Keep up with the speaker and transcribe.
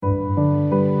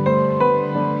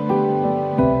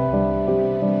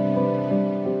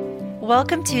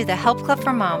Welcome to the Help Club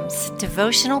for Moms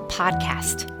devotional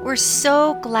podcast. We're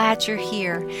so glad you're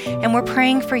here, and we're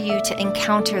praying for you to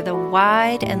encounter the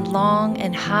wide and long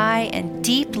and high and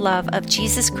deep love of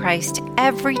Jesus Christ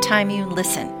every time you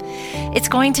listen. It's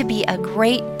going to be a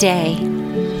great day.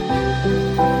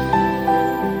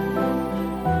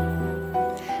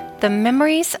 The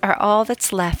Memories Are All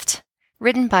That's Left,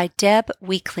 written by Deb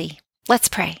Weekly. Let's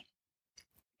pray.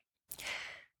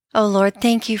 Oh Lord,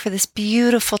 thank you for this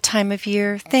beautiful time of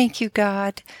year. Thank you,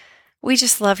 God. We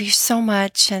just love you so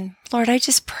much. And Lord, I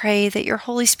just pray that your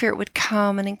Holy Spirit would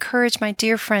come and encourage my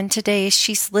dear friend today as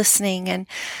she's listening. And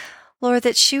Lord,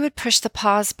 that she would push the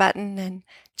pause button and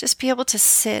just be able to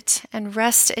sit and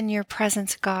rest in your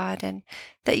presence, God, and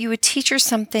that you would teach her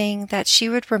something that she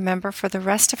would remember for the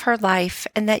rest of her life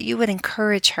and that you would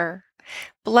encourage her.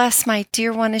 Bless my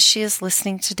dear one as she is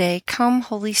listening today. Come,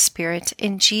 Holy Spirit,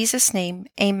 in Jesus' name,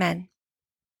 amen.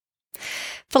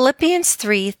 Philippians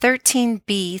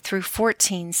 3:13b through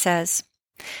 14 says,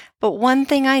 "But one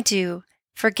thing I do,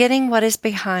 forgetting what is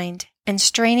behind and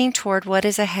straining toward what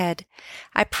is ahead,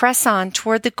 I press on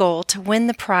toward the goal to win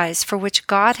the prize for which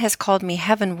God has called me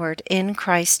heavenward in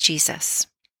Christ Jesus."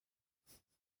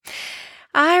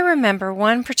 I remember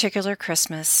one particular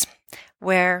Christmas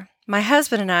where my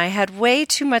husband and I had way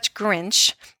too much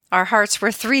Grinch, our hearts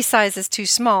were 3 sizes too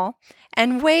small,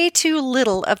 and way too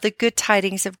little of the good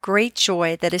tidings of great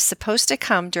joy that is supposed to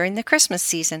come during the Christmas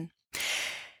season.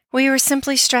 We were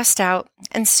simply stressed out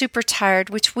and super tired,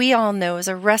 which we all know is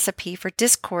a recipe for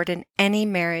discord in any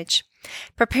marriage.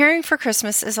 Preparing for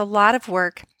Christmas is a lot of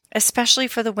work, especially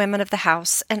for the women of the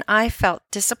house, and I felt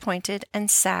disappointed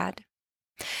and sad.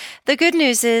 The good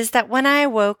news is that when I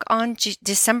awoke on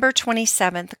December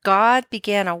 27th, God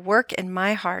began a work in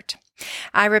my heart.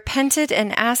 I repented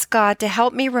and asked God to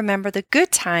help me remember the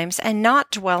good times and not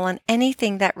dwell on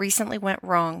anything that recently went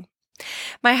wrong.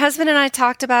 My husband and I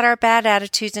talked about our bad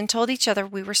attitudes and told each other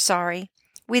we were sorry.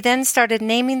 We then started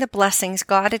naming the blessings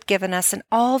God had given us and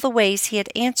all the ways He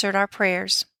had answered our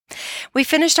prayers. We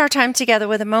finished our time together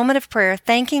with a moment of prayer,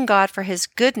 thanking God for His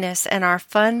goodness and our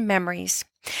fun memories.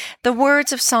 The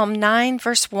words of Psalm 9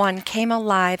 verse 1 came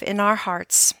alive in our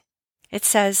hearts. It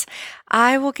says,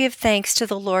 "I will give thanks to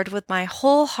the Lord with my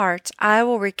whole heart. I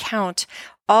will recount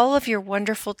all of your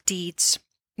wonderful deeds."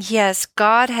 Yes,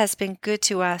 God has been good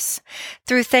to us.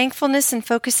 Through thankfulness and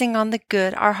focusing on the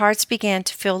good, our hearts began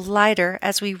to feel lighter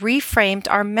as we reframed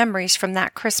our memories from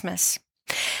that Christmas.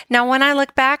 Now, when I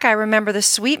look back, I remember the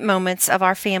sweet moments of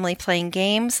our family playing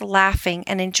games, laughing,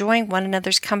 and enjoying one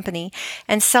another's company,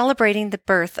 and celebrating the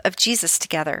birth of Jesus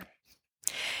together.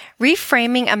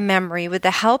 Reframing a memory with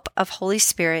the help of Holy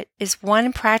Spirit is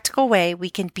one practical way we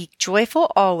can be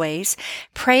joyful always,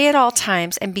 pray at all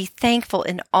times, and be thankful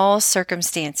in all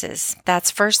circumstances. That's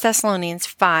 1 Thessalonians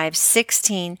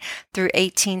 5:16 through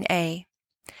 18a.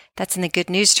 That's in the Good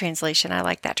News translation. I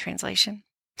like that translation.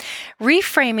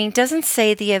 Reframing doesn't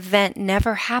say the event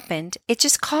never happened. It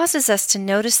just causes us to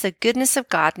notice the goodness of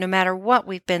God no matter what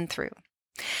we've been through.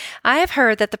 I have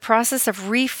heard that the process of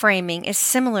reframing is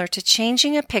similar to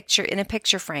changing a picture in a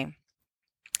picture frame.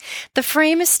 The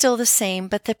frame is still the same,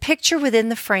 but the picture within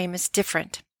the frame is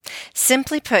different.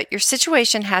 Simply put, your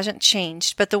situation hasn't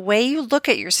changed, but the way you look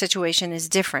at your situation is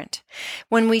different.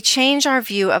 When we change our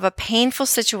view of a painful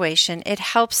situation, it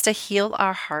helps to heal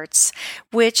our hearts,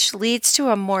 which leads to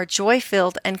a more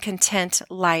joy-filled and content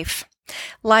life.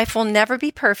 Life will never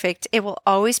be perfect. It will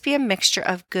always be a mixture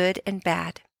of good and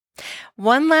bad.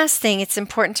 One last thing it's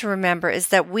important to remember is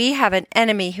that we have an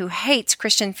enemy who hates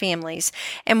Christian families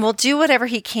and will do whatever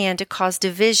he can to cause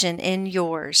division in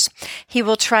yours. He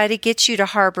will try to get you to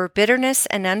harbor bitterness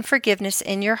and unforgiveness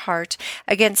in your heart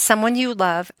against someone you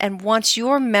love and wants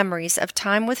your memories of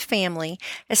time with family,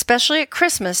 especially at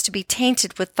Christmas, to be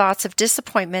tainted with thoughts of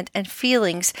disappointment and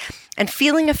feeling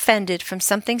offended from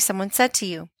something someone said to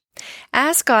you.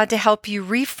 Ask God to help you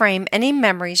reframe any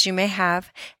memories you may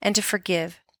have and to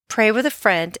forgive. Pray with a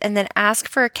friend, and then ask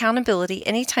for accountability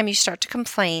anytime you start to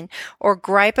complain or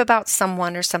gripe about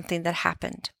someone or something that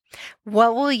happened.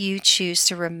 What will you choose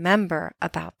to remember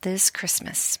about this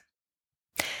Christmas?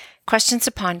 Questions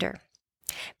to ponder.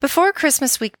 Before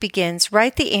Christmas week begins,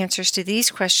 write the answers to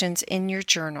these questions in your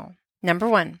journal. Number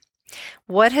 1,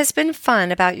 what has been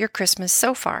fun about your Christmas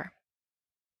so far?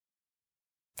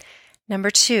 Number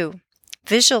 2,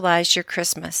 visualize your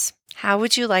Christmas. How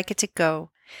would you like it to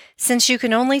go? Since you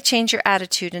can only change your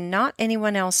attitude and not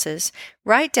anyone else's,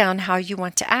 write down how you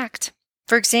want to act.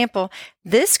 For example,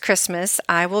 this Christmas,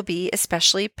 I will be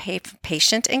especially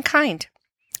patient and kind.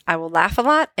 I will laugh a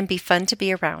lot and be fun to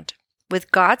be around.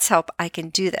 With God's help, I can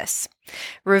do this.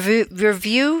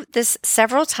 Review this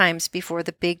several times before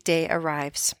the big day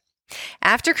arrives.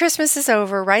 After Christmas is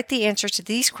over, write the answer to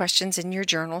these questions in your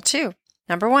journal too.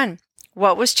 Number 1,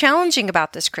 what was challenging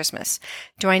about this Christmas?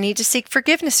 Do I need to seek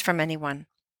forgiveness from anyone?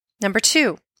 Number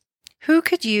 2, who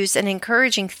could use an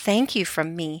encouraging thank you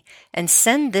from me, and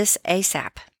send this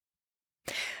ASAP?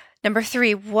 Number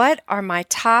 3, what are my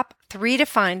top 3 to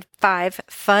 5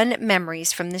 fun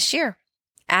memories from this year?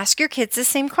 Ask your kids the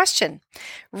same question.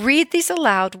 Read these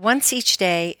aloud once each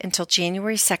day until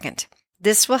January 2nd.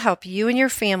 This will help you and your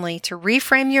family to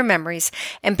reframe your memories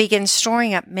and begin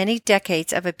storing up many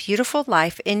decades of a beautiful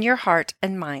life in your heart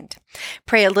and mind.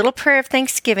 Pray a little prayer of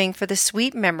thanksgiving for the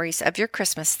sweet memories of your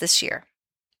Christmas this year.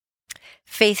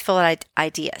 Faithful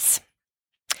ideas.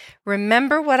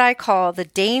 Remember what I call the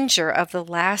danger of the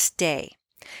last day.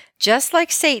 Just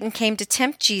like Satan came to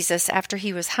tempt Jesus after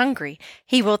he was hungry,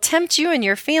 he will tempt you and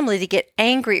your family to get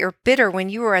angry or bitter when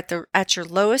you are at your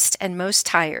lowest and most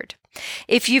tired.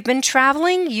 If you've been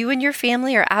traveling, you and your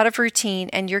family are out of routine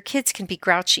and your kids can be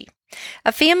grouchy.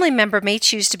 A family member may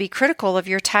choose to be critical of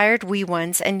your tired wee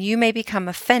ones, and you may become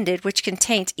offended, which can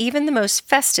taint even the most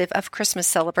festive of Christmas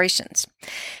celebrations.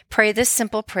 Pray this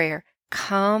simple prayer,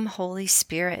 "Come, Holy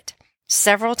Spirit,"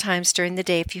 several times during the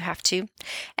day if you have to,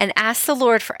 and ask the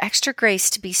Lord for extra grace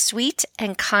to be sweet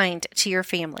and kind to your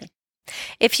family.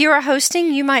 If you are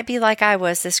hosting, you might be like I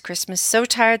was this Christmas, so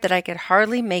tired that I could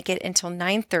hardly make it until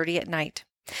 9:30 at night.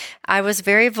 I was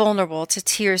very vulnerable to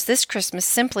tears this Christmas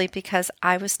simply because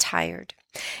I was tired.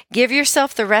 Give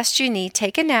yourself the rest you need,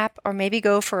 take a nap, or maybe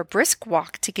go for a brisk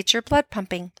walk to get your blood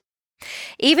pumping.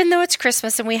 Even though it's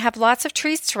Christmas and we have lots of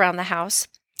treats around the house,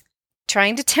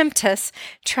 trying to tempt us,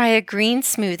 try a green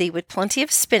smoothie with plenty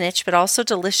of spinach, but also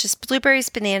delicious blueberries,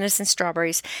 bananas, and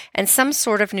strawberries, and some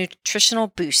sort of nutritional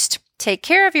boost. Take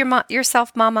care of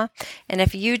yourself, Mama, and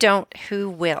if you don't, who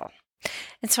will?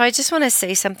 And so I just want to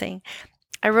say something.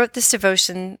 I wrote this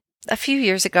devotion a few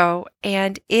years ago,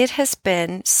 and it has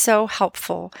been so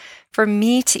helpful for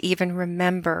me to even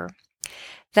remember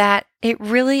that it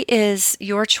really is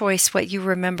your choice what you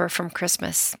remember from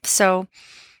Christmas. So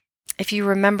if you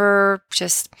remember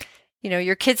just,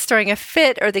 your kids throwing a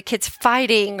fit, or the kids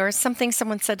fighting, or something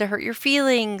someone said to hurt your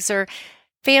feelings, or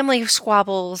family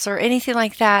squabbles, or anything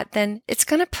like that, then it's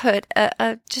going to put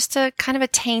just a kind of a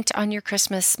taint on your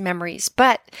Christmas memories.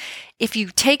 But if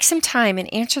you take some time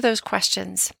and answer those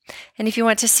questions, and if you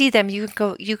want to see them, you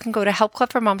can go to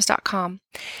helpclubformoms.com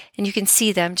and you can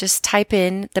see them. Just type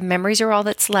in "the memories are all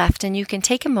that's left," and you can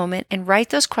take a moment and write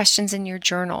those questions in your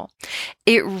journal.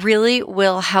 It really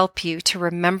will help you to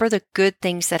remember the good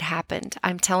things that happened.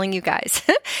 I'm telling you guys,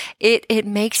 it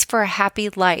makes for a happy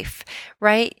life,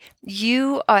 right?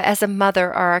 You, as a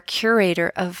mother, are a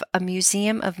curator of a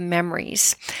museum of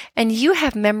memories, and you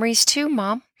have memories too,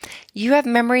 Mom. You have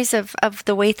memories of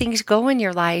the way things go in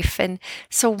your life. And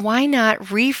so why not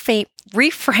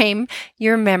reframe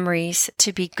your memories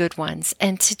to be good ones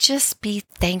and to just be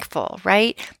thankful,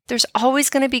 right? There's always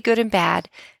going to be good and bad,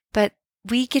 but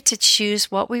we get to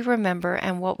choose what we remember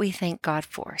and what we thank God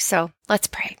for. So let's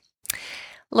pray.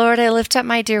 Lord, I lift up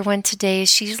my dear one today as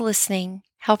she's listening.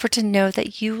 Help her to know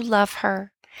that you love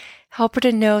her. Help her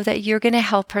to know that you're going to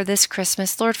help her this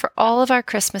Christmas. Lord, for all of our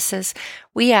Christmases,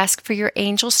 we ask for your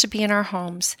angels to be in our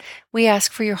homes. We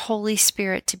ask for your Holy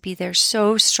Spirit to be there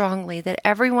so strongly that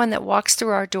everyone that walks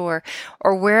through our door,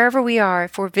 or wherever we are,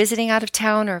 if we're visiting out of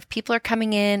town, or if people are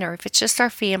coming in, or if it's just our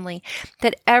family,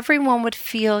 that everyone would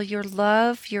feel your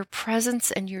love, your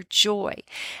presence, and your joy.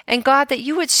 And God, that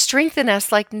you would strengthen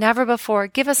us like never before.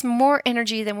 Give us more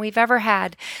energy than we've ever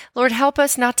had. Lord, help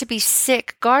us not to be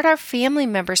sick. Guard our family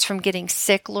members from getting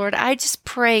sick. Lord, I just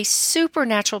pray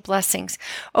supernatural blessings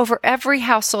over every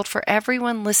household, for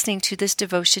everyone listening to this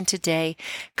devotion today.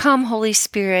 Come, Holy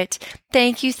Spirit.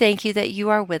 Thank you that you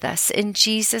are with us. In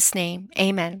Jesus' name,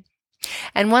 amen.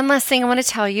 And one last thing I want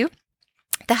to tell you.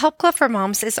 The Help Club for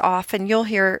Moms is off, and you'll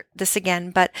hear this again,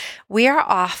 but we are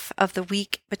off of the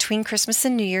week between Christmas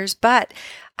and New Year's, but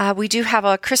we do have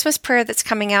a Christmas prayer that's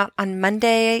coming out on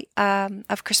Monday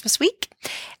of Christmas week,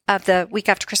 of the week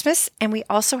after Christmas. And we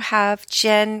also have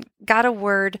Jen got a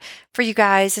word for you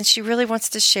guys, and she really wants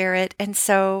to share it. And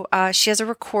so she has a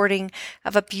recording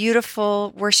of a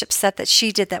beautiful worship set that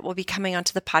she did that will be coming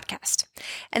onto the podcast.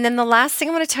 And then the last thing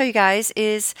I want to tell you guys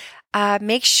is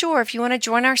make sure if you want to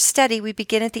join our study, we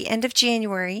begin at the end of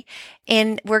January,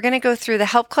 And we're going to go through the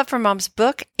Help Club for Moms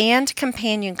book and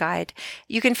companion guide.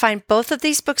 You can find both of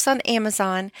these books on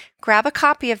Amazon. Grab a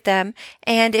copy of them.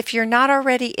 And if you're not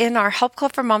already in our Help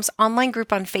Club for Moms online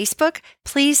group on Facebook,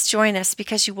 please join us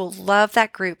because you will love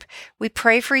that group. We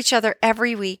pray for each other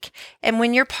every week. And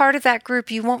when you're part of that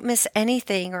group, you won't miss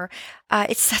anything.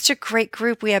 It's such a great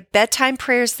group. We have bedtime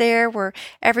prayers there where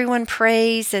everyone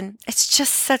prays, and it's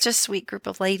just such a sweet group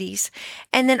of ladies.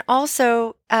 And then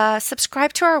also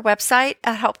subscribe to our website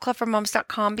at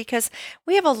helpclubformoms.com because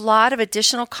we have a lot of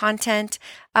additional content.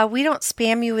 We don't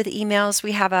spam you with emails.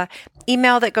 We have a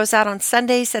email that goes out on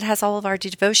Sundays that has all of our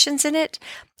devotions in it.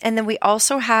 And then we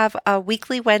also have a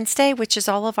weekly Wednesday, which is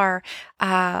all of our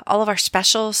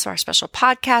specials, so our special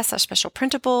podcasts, our special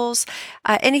printables,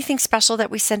 anything special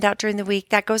that we send out during the week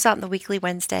that goes out in the weekly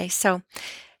Wednesday. So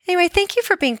anyway, thank you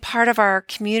for being part of our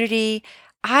community.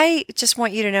 I just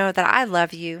want you to know that I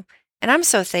love you and I'm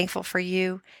so thankful for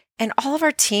you, and all of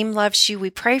our team loves you. We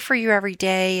pray for you every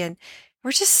day, and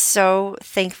we're just so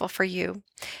thankful for you.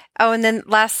 Oh, and then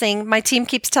last thing, my team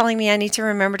keeps telling me I need to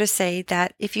remember to say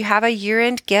that if you have a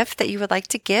year-end gift that you would like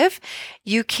to give,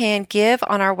 you can give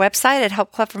on our website at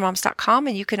helpclubformoms.com,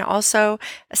 and you can also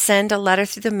send a letter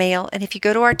through the mail. And if you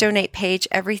go to our donate page,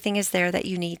 everything is there that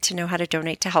you need to know how to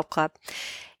donate to Help Club.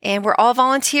 And we're all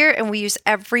volunteer, and we use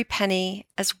every penny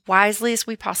as wisely as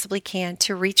we possibly can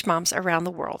to reach moms around the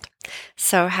world.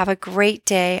 So have a great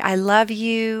day. I love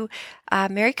you.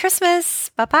 Merry Christmas.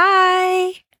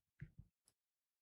 Bye-bye.